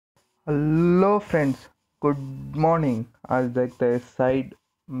Hello friends, good morning. आज देखते हैं साइड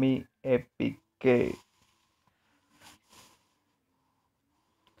मी एपिक के।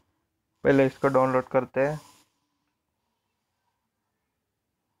 पहले इसको डाउनलोड करते हैं।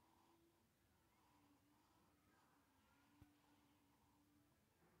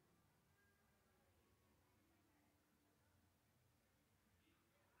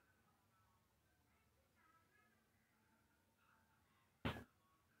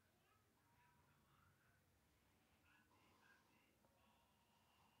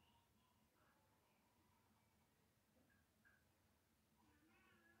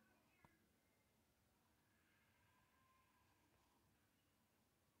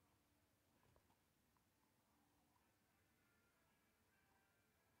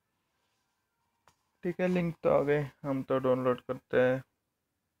 ठीक है, लिंक तो आ गए, हम तो डाउनलोड करते हैं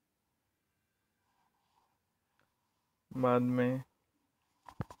बाद में।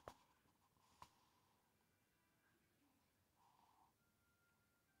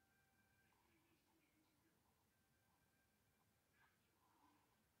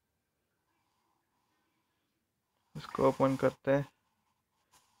 इसको ओपन करते हैं।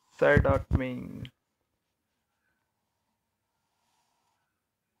 साइड आर्ट में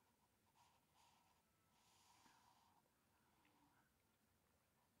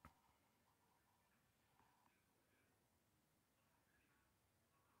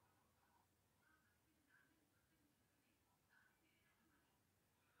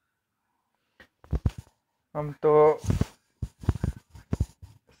हम तो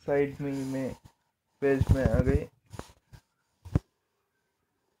साइड में पेज में आ गए।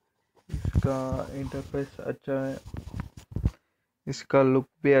 इसका इंटरफेस अच्छा है, इसका लुक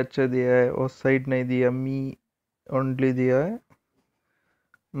भी अच्छा दिया है और साइड नहीं दिया, मी ओनली दिया है।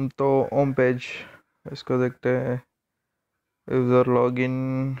 हम तो होम पेज इसको देखते हैं। User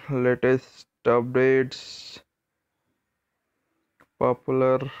login, latest updates,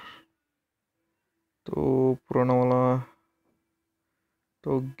 popular तो पुराना वाला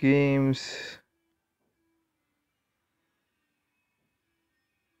तो games,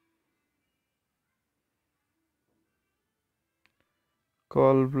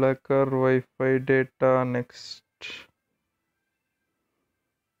 call blacker, wifi data, next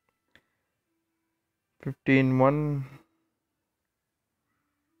 15.1।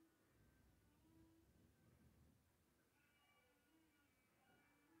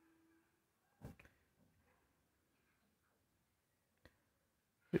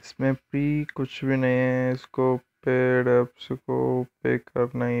 इसमें फ्री कुछ भी नहीं है, इसको पेड ऐप्स को पे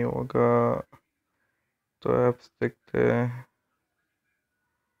करना ही होगा। तो ऐप्स देखते हैं,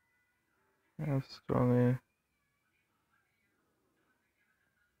 ऐप्स जो है।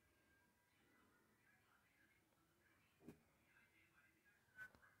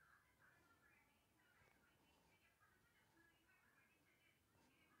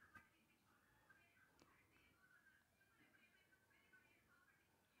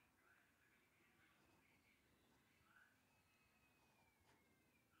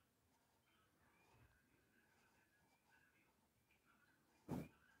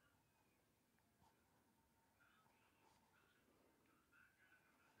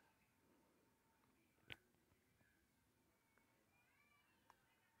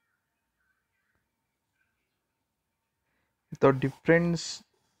 तो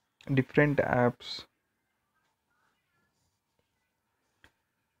डिफरेंट ऐप्स।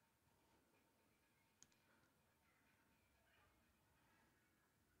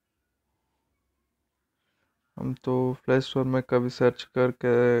 हम तो प्ले स्टोर में कभी सर्च करके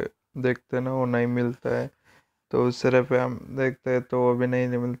देखते ना, वो नहीं मिलता है। तो सिर्फ हम देखते हैं तो वो भी नहीं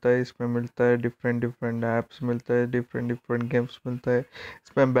मिलता है। इसमें मिलता है डिफरेंट डिफरेंट ऐप्स, मिलता है डिफरेंट डिफरेंट गेम्स मिलता है।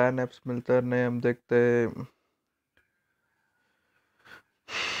 इसमें बैन ऐप्स मिलता है, नहीं हम देखते हैं।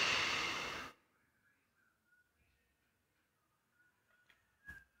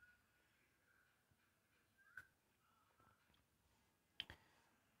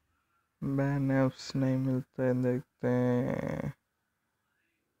 बैन ऐप्स नहीं मिलता है, देखते हैं।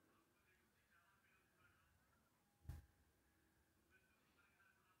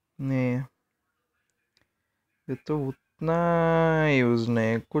 नहीं, ये तो उतना यूज़ नहीं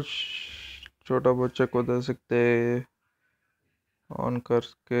है। कुछ छोटा बच्चा को दे सकते हैं ऑन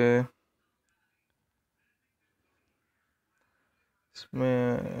करके।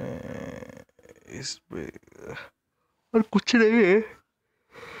 इसमें और कुछ नहीं है।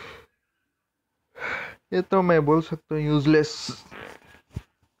 ये तो मैं बोल सकता हूँ यूजलेस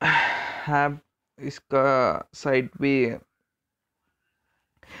ऐप। इसका साइट भी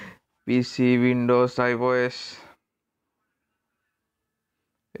पीसी, विंडोज, आईओएस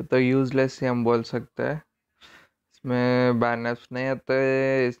ये तो यूजलेस ही हम बोल सकते हैं। इसमें बैन ऐप्स नहीं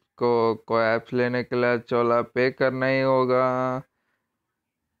आते, इसको कोई ऐप्स लेने के लिए चोला पे करना ही होगा।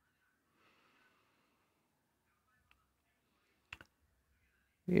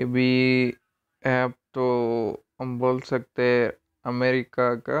 ये भी ऐप तो हम बोल सकते हैं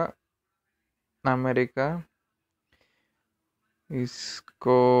अमेरिका का, अमेरिका।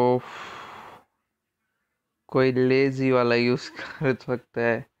 इसको कोई लेजी वाला यूज कर सकता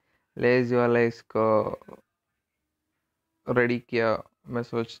है, लेजी वाला इसको रेडी किया। मैं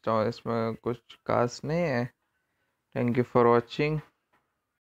सोचता हूँ इसमें कुछ खास नहीं है। Thank you for watching.